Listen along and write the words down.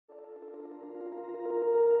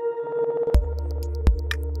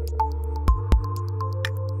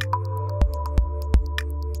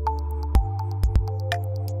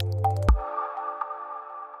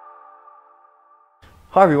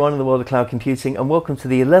Hi everyone in the world of cloud computing, and welcome to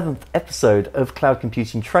the 11th episode of Cloud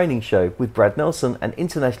Computing Training Show with Brad Nelson, an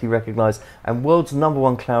internationally recognized and world's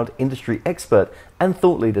 #1 cloud industry expert and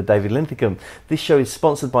thought leader David Linthicum. This show is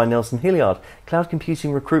sponsored by Nelson Hilliard, cloud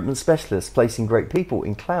computing recruitment specialist, placing great people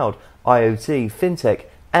in cloud, IoT, fintech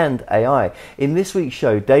and AI. In this week's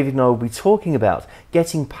show, David and I will be talking about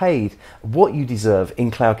getting paid what you deserve in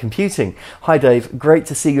cloud computing. Hi Dave, great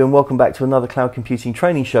to see you and welcome back to another Cloud Computing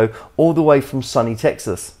Training Show all the way from sunny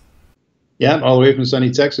Texas. Yeah, all the way from sunny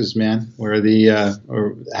Texas, man, where the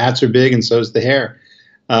hats are big and so is the hair.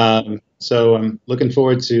 So I'm looking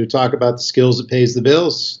forward to talk about the skills that pays the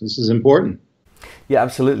bills. This is important. Yeah,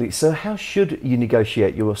 absolutely. So how should you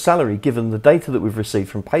negotiate your salary given the data that we've received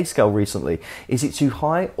from PayScale recently? Is it too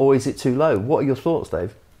high or is it too low? What are your thoughts,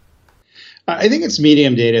 Dave? I think it's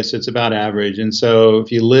medium data, so it's about average. And so if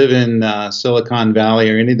you live in Silicon Valley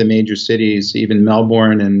or any of the major cities, even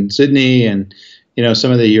Melbourne and Sydney and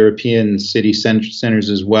some of the European city centers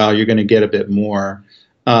as well, you're going to get a bit more.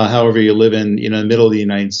 However, you live in the middle of the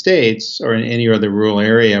United States or in any other rural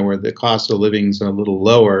area where the cost of living is a little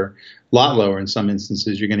lower, a lot lower in some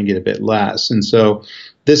instances, you're going to get a bit less. And so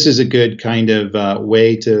this is a good kind of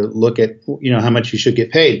way to look at how much you should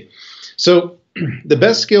get paid. So the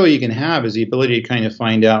best skill you can have is the ability to kind of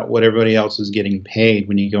find out what everybody else is getting paid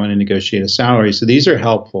when you go in and negotiate a salary. So these are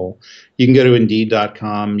helpful. You can go to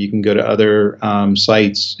Indeed.com. You can go to other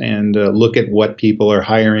sites and look at what people are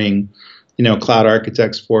hiring cloud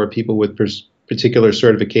architects for, people with particular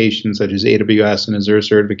certifications such as AWS and Azure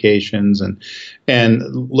certifications, and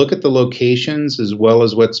look at the locations as well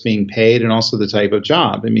as what's being paid and also the type of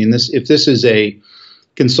job. I mean, if this is a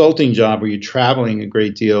consulting job where you're traveling a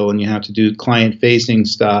great deal and you have to do client-facing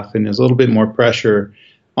stuff and there's a little bit more pressure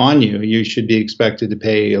on you, you should be expected to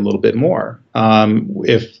pay a little bit more.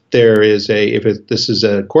 If this is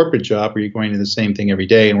a corporate job where you're going to the same thing every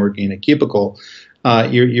day and working in a cubicle,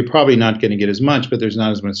 you're probably not going to get as much, but there's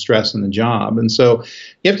not as much stress in the job. And so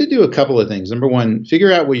you have to do a couple of things. Number one,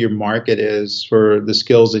 figure out what your market is for the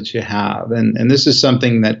skills that you have. And this is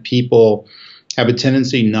something that people have a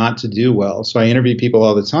tendency not to do well. So I interview people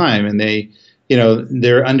all the time and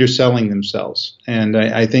they're underselling themselves. And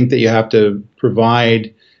I think that you have to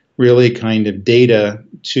provide really kind of data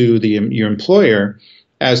to your employer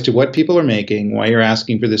as to what people are making, why you're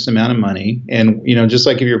asking for this amount of money. And, just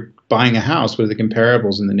like if you're buying a house, what are the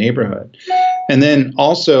comparables in the neighborhood? And then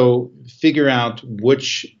also figure out what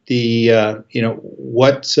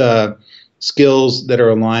skills that are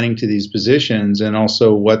aligning to these positions and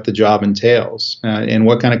also what the job entails and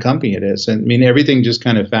what kind of company it is. And I mean, everything just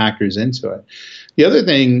kind of factors into it. The other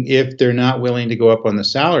thing, if they're not willing to go up on the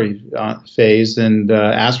salary phase, then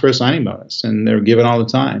ask for a signing bonus, and they're given all the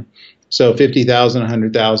time. So $50,000,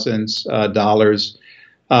 $100,000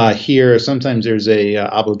 here. Sometimes there's a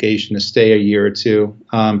obligation to stay a year or two.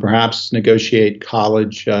 Perhaps negotiate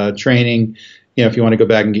college training. If you want to go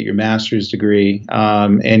back and get your master's degree,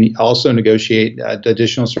 and also negotiate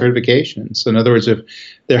additional certifications. So in other words, if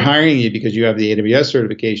they're hiring you because you have the AWS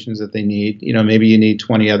certifications that they need, maybe you need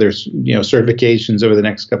 20 other, certifications over the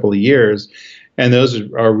next couple of years. And those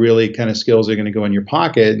are really kind of skills that are going to go in your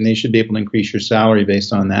pocket, and they should be able to increase your salary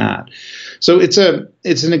based on that. So it's a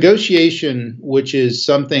negotiation, which is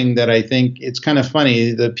something that I think it's kind of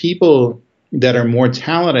funny. The people that are more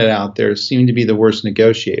talented out there seem to be the worst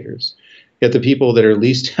negotiators. Yet the people that are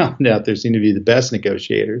least talented out there seem to be the best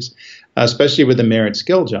negotiators, especially with the merit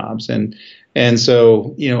skill jobs. And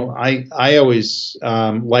so, I always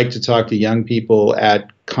like to talk to young people at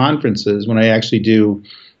conferences when I actually do,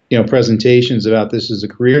 presentations about this as a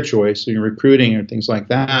career choice and recruiting or things like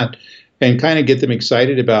that, and kind of get them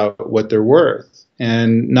excited about what they're worth,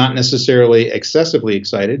 and not necessarily excessively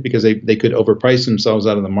excited because they could overprice themselves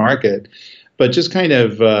out of the market. But just kind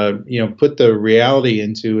of, put the reality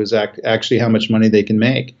into is actually how much money they can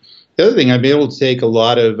make. The other thing, I've been able to take a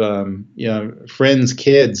lot of, friends'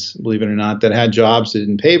 kids, believe it or not, that had jobs that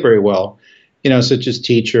didn't pay very well, such as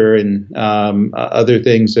teacher and other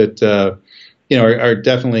things that, are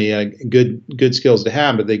definitely good skills to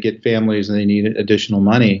have, but they get families and they need additional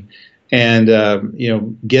money. And,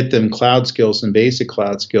 get them cloud skills, some basic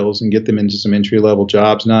cloud skills, and get them into some entry-level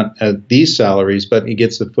jobs, not at these salaries, but he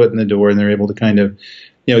gets the foot in the door and they're able to kind of,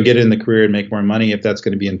 get in the career and make more money if that's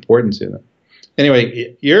going to be important to them.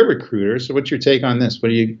 Anyway, you're a recruiter, so what's your take on this? What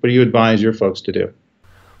do you advise your folks to do?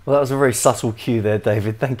 Well, that was a very subtle cue there,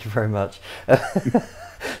 David. Thank you very much.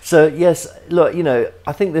 So yes, look,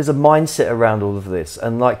 I think there's a mindset around all of this,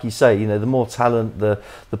 and like you say, the more talent, the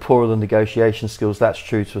poorer the negotiation skills. That's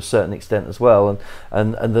true to a certain extent as well,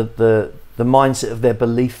 and the mindset of their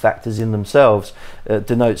belief factors in themselves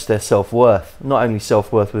denotes their self-worth. Not only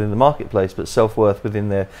self-worth within the marketplace, but self-worth within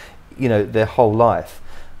their whole life.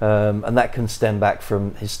 And that can stem back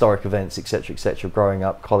from historic events, etc., growing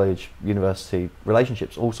up, college, university,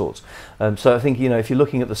 relationships, all sorts. So I think, if you're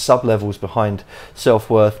looking at the sub-levels behind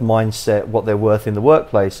self-worth, mindset, what they're worth in the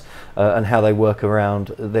workplace, and how they work around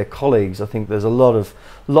their colleagues, I think there's a lot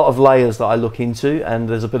of layers that I look into, and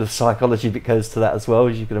there's a bit of psychology that goes to that as well,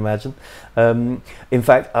 as you can imagine. In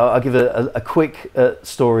fact, I'll give a quick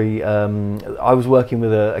story. I was working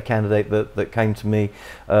with a candidate that came to me,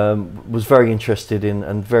 was very interested in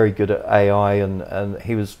and very good at AI, and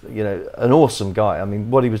he was an awesome guy. I mean,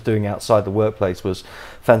 what he was doing outside the workplace was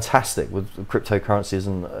fantastic with cryptocurrencies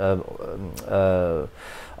and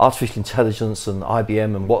artificial intelligence and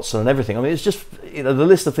IBM and Watson and everything. I mean, it's just the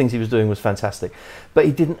list of things he was doing was fantastic, but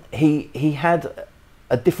he had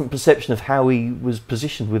a different perception of how he was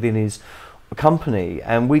positioned within his company,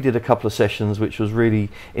 and we did a couple of sessions which was really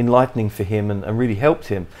enlightening for him and really helped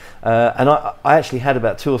him, and I actually had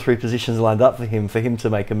about 2 or 3 positions lined up for him to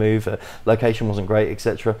make a move. Location wasn't great,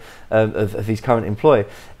 etc., of his current employer.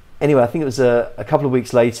 Anyway, I think it was a couple of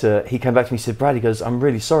weeks later, he came back to me and said, Brad, he goes, I'm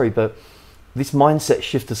really sorry, but this mindset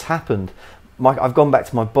shift has happened. I've gone back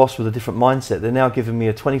to my boss with a different mindset. They're now giving me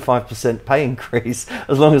a 25% pay increase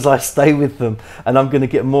as long as I stay with them, and I'm going to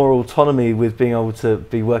get more autonomy with being able to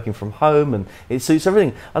be working from home, and it suits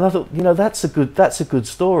everything. And I thought, that's a good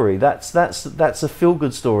story. That's a feel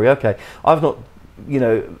good story. Okay, I've not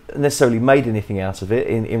necessarily made anything out of it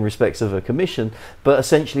in respects of a commission, but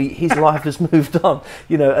essentially his life has moved on,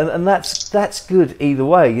 and that's good either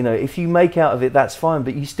way. If you make out of it, that's fine,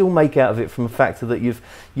 but you still make out of it from a factor that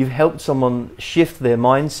you've helped someone shift their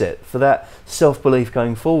mindset for that self-belief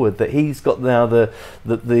going forward, that he's got now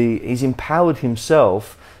he's empowered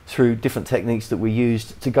himself through different techniques that we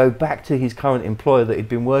used to go back to his current employer that he'd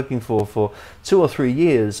been working for 2 or 3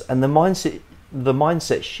 years, and the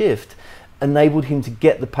mindset shift enabled him to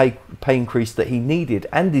get the pay increase that he needed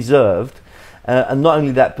and deserved, and not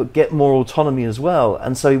only that, but get more autonomy as well.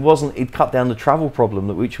 And so he'd cut down the travel problem,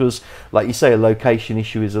 which was, like you say, a location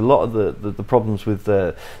issue is a lot of the problems with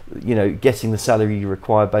getting the salary you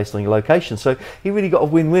require based on your location. So he really got a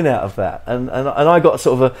win-win out of that, and I got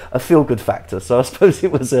sort of a feel-good factor. So I suppose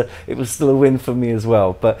it was still a win for me as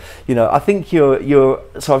well. But I think so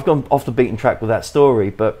I've gone off the beaten track with that story,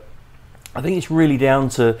 but I think it's really down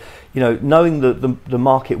to knowing the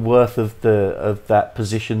market worth of that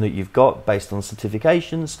position that you've got based on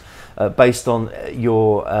certifications, based on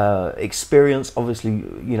your experience,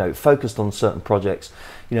 obviously focused on certain projects,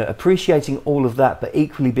 appreciating all of that, but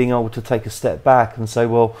equally being able to take a step back and say,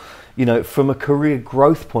 well, from a career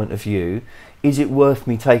growth point of view, is it worth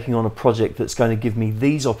me taking on a project that's going to give me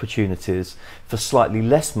these opportunities for slightly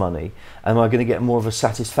less money? Am I going to get more of a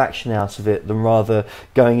satisfaction out of it than rather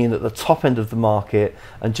going in at the top end of the market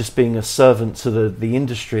and just being a servant to the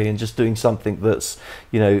industry and just doing something that's,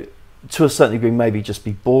 to a certain degree, maybe just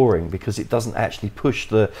be boring because it doesn't actually push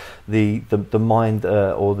the mind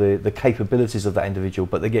or the capabilities of that individual,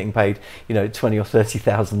 but they're getting paid 20 or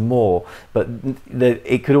 30,000 more, but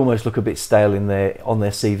it could almost look a bit stale on their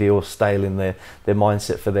CV or stale in their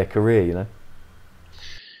mindset for their career.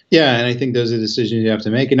 Yeah, and I think those are decisions you have to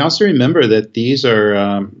make. And also remember that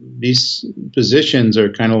these positions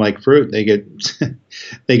are kind of like fruit. They get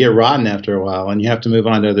rotten after a while, and you have to move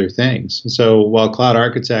on to other things. So while cloud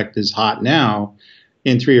architect is hot now,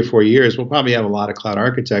 in 3 or 4 years, we'll probably have a lot of cloud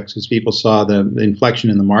architects because people saw the inflection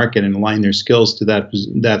in the market and aligned their skills to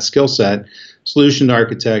that skill set. Solution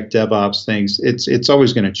architect, DevOps things, it's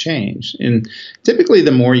always going to change. And typically,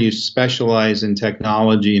 the more you specialize in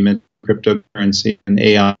technology, cryptocurrency and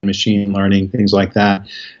AI, machine learning, things like that,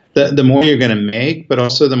 the more you're going to make, but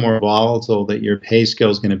also the more volatile that your pay scale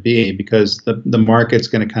is going to be because the market's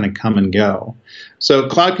going to kind of come and go. So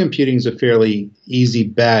cloud computing is a fairly easy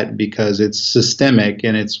bet because it's systemic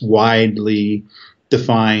and it's widely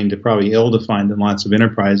defined, probably ill-defined in lots of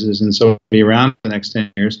enterprises, and so it'll be around for the next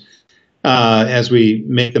 10 years. As we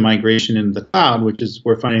make the migration into the cloud, which is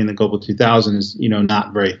we're finding the Global 2000 is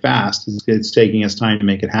not very fast. It's taking us time to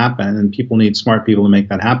make it happen, and people need smart people to make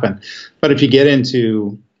that happen. But if you get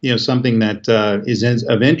into something that is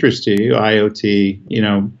of interest to you,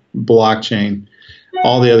 IoT, blockchain,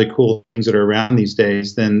 all the other cool things that are around these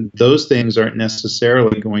days, then those things aren't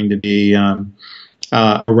necessarily going to be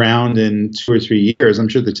around in 2 or 3 years. I'm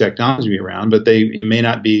sure the technology will be around, but it may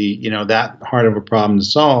not be, that hard of a problem to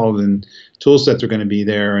solve, and tool sets are going to be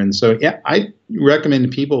there. And so, yeah, I recommend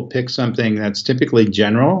people pick something that's typically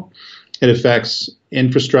general. It affects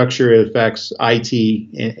infrastructure, it affects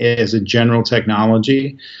IT as a general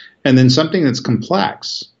technology, and then something that's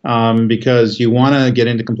complex, because you want to get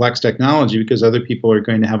into complex technology because other people are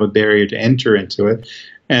going to have a barrier to enter into it.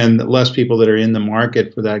 And the less people that are in the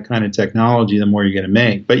market for that kind of technology, the more you're going to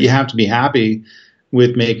make. But you have to be happy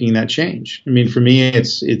with making that change. I mean, for me,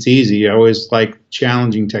 it's easy. I always like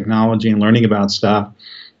challenging technology and learning about stuff.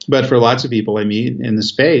 But for lots of people I meet in the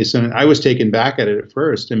space, and I was taken back at it at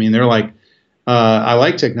first. I mean, they're like, I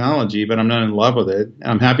like technology, but I'm not in love with it.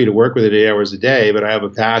 I'm happy to work with it 8 hours a day, but I have a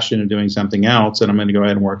passion of doing something else, and I'm going to go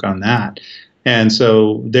ahead and work on that. And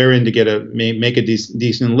so they're in to make a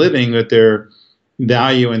decent living, but they're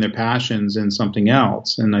value and their passions in something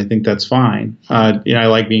else, and I think that's fine. I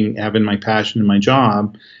like having my passion in my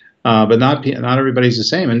job, but not everybody's the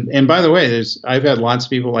same. And by the way, I've had lots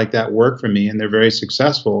of people like that work for me, and they're very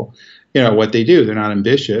successful. What they do, they're not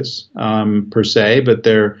ambitious per se, but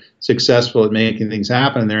they're successful at making things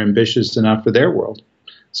happen, and they're ambitious enough for their world.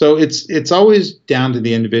 So it's always down to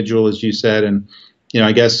the individual, as you said, and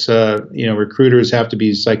I guess, recruiters have to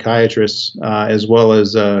be psychiatrists as well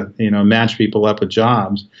as, match people up with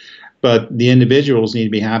jobs. But the individuals need to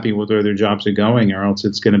be happy with where their jobs are going, or else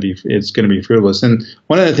it's going to be fruitless. And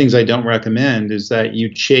one of the things I don't recommend is that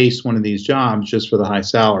you chase one of these jobs just for the high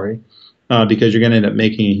salary, because you're going to end up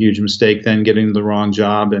making a huge mistake then, getting the wrong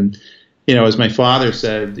job. And, as my father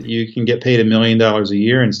said, you can get paid $1 million a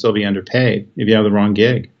year and still be underpaid if you have the wrong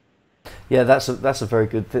gig. Yeah, that's a very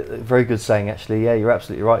good saying, actually. Yeah, you're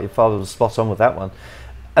absolutely right. Your father was spot on with that one.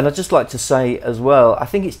 And I'd just like to say as well, I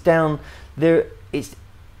think it's down there. It's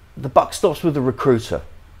the buck stops with the recruiter,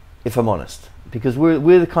 if I'm honest, because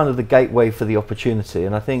we're the kind of the gateway for the opportunity.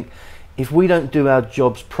 And I think if we don't do our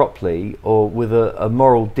jobs properly, or with a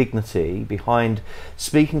moral dignity behind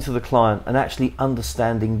speaking to the client and actually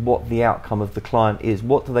understanding what the outcome of the client is,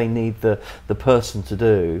 what do they need the person to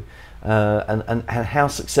do, and how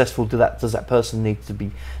successful does that person need to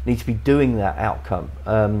be doing that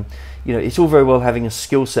outcome. It's all very well having a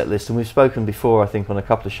skill set list, and we've spoken before, I think, on a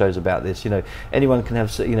couple of shows about this. Anyone can have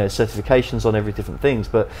certifications on every different things,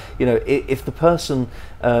 but if the person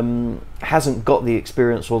hasn't got the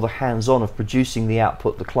experience or the hands-on of producing the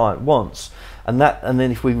output the client wants, and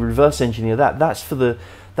then if we reverse engineer that's for the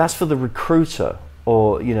recruiter,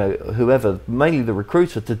 or whoever, mainly the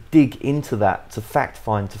recruiter, to dig into that, to fact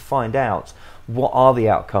find, to find out what are the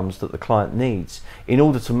outcomes that the client needs in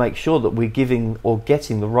order to make sure that we're giving or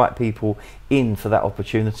getting the right people in for that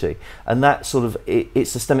opportunity. And that sort of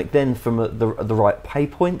it's systemic then from the right pay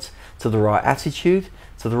point to the right attitude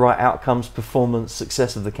to the right outcomes, performance,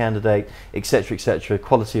 success of the candidate, etc.,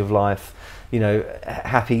 quality of life,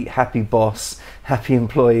 happy boss, happy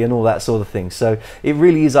employee, and all that sort of thing. So it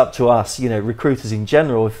really is up to us, recruiters in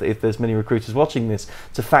general, if there's many recruiters watching this,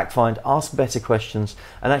 to fact find, ask better questions,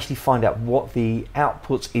 and actually find out what the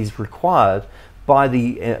output is required by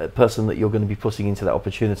the person that you're going to be putting into that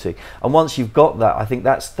opportunity. And once you've got that, I think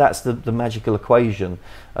that's the magical equation,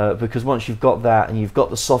 because once you've got that, and you've got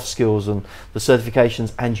the soft skills and the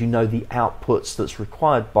certifications, and the outputs that's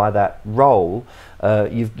required by that role,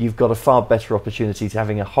 you've got a far better opportunity to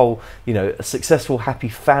having a whole, a successful, happy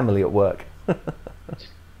family at work.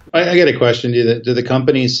 I get a question. Do the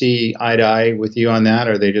companies see eye to eye with you on that,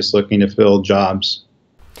 or are they just looking to fill jobs?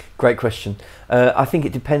 Great question. I think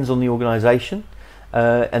it depends on the organisation,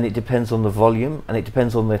 and it depends on the volume, and it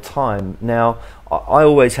depends on their time. Now, I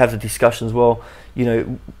always have the discussions, well,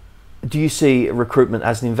 do you see recruitment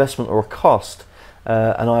as an investment or a cost?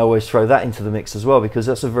 And I always throw that into the mix as well, because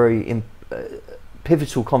that's a very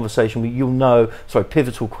pivotal conversation.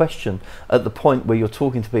 Pivotal question at the point where you're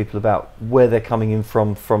talking to people about where they're coming in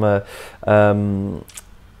from a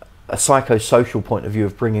psychosocial point of view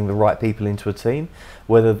of bringing the right people into a team,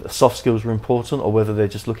 whether the soft skills are important or whether they're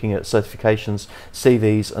just looking at certifications,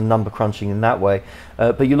 CVs and number crunching in that way.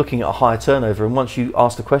 But you're looking at a higher turnover, and once you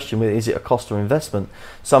ask the question, is it a cost or investment,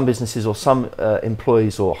 some businesses or some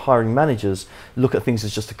employees or hiring managers look at things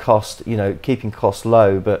as just a cost, keeping costs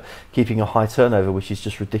low but keeping a high turnover, which is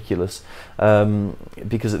just ridiculous,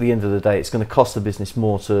 because at the end of the day it's going to cost the business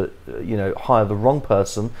more to hire the wrong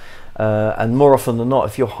person. And more often than not,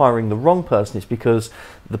 if you're hiring the wrong person, it's because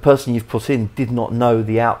the person you've put in did not know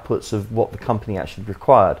the outputs of what the company actually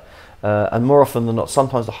required. And more often than not,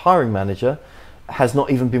 sometimes the hiring manager has not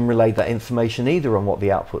even been relayed that information either on what the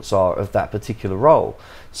outputs are of that particular role.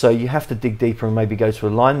 So you have to dig deeper and maybe go to a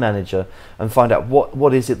line manager and find out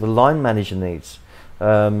what is it the line manager needs.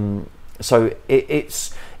 So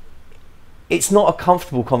it's not a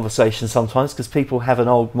comfortable conversation sometimes, because people have an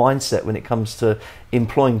old mindset when it comes to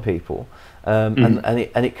employing people. And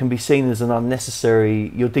it can be seen as an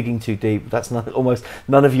unnecessary, you're digging too deep, that's almost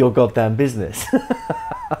none of your goddamn business.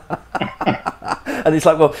 And it's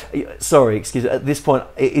like, well, sorry, excuse me, at this point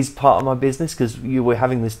it is part of my business, because you were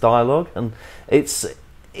having this dialogue, and it's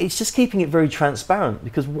just keeping it very transparent,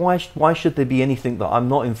 because why should there be anything that I'm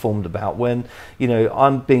not informed about when, you know,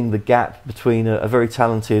 I'm being the gap between a very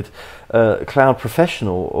talented cloud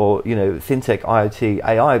professional, or, you know, fintech, IoT,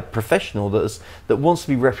 AI professional that wants to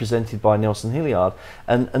be represented by Nelson Hilliard,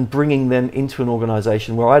 and bringing them into an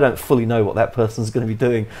organization where I don't fully know what that person's going to be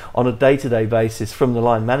doing on a day-to-day basis from the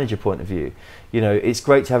line manager point of view. You know, it's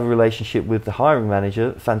great to have a relationship with the hiring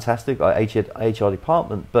manager, fantastic, HR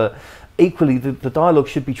department, but equally the dialogue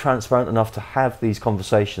should be transparent enough to have these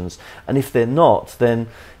conversations. And if they're not, then,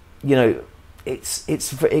 you know,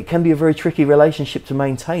 it can be a very tricky relationship to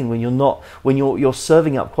maintain when you're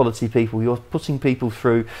serving up quality people, you're putting people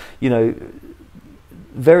through, you know,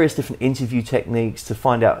 various different interview techniques to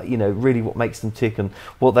find out, you know, really what makes them tick and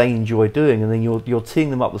what they enjoy doing, and then you're teeing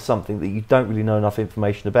them up with something that you don't really know enough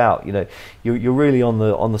information about. You know, you're really on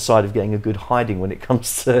the side of getting a good hiding when it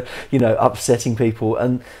comes to, you know, upsetting people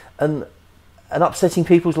and upsetting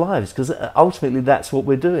people's lives, because ultimately that's what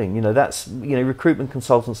we're doing. You know, that's, you know, recruitment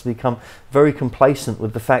consultants become very complacent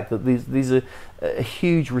with the fact that these are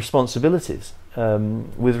huge responsibilities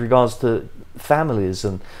with regards to families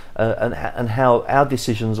and how our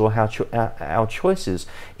decisions or how our choices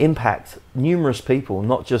impact numerous people,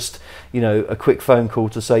 not just, you know, a quick phone call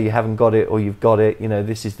to say you haven't got it or you've got it, you know,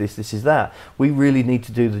 this is this is that. We really need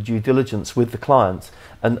to do the due diligence with the client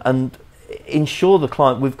and ensure the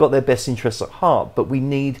client, we've got their best interests at heart, but we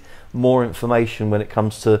need more information when it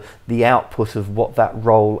comes to the output of what that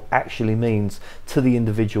role actually means to the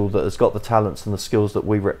individual that has got the talents and the skills that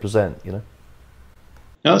we represent, you know.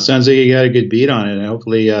 No, it sounds like you got a good beat on it. And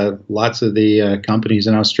hopefully lots of the companies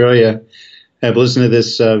in Australia have listened to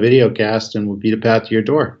this video cast and will beat a path to your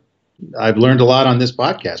door. I've learned a lot on this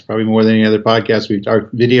podcast, probably more than any other podcast our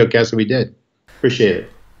video cast that we did. Appreciate it.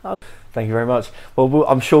 Thank you very much. Well,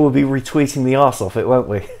 I'm sure we'll be retweeting the arse off it, won't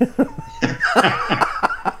we?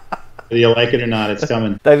 Whether you like it or not, it's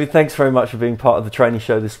coming. David, thanks very much for being part of the training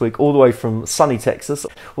show this week, all the way from sunny Texas.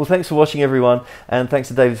 Well, thanks for watching, everyone, and thanks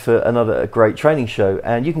to David for another great training show.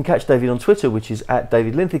 And you can catch David on Twitter, which is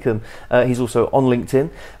 @DavidLinthicum. He's also on LinkedIn,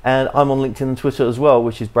 and I'm on LinkedIn and Twitter as well,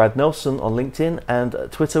 which is Brad Nelson on LinkedIn, and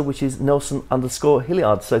Twitter, which is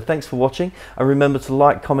Nelson_Hilliard. So thanks for watching, and remember to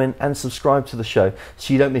like, comment, and subscribe to the show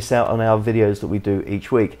so you don't miss out on our videos that we do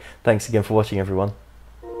each week. Thanks again for watching, everyone.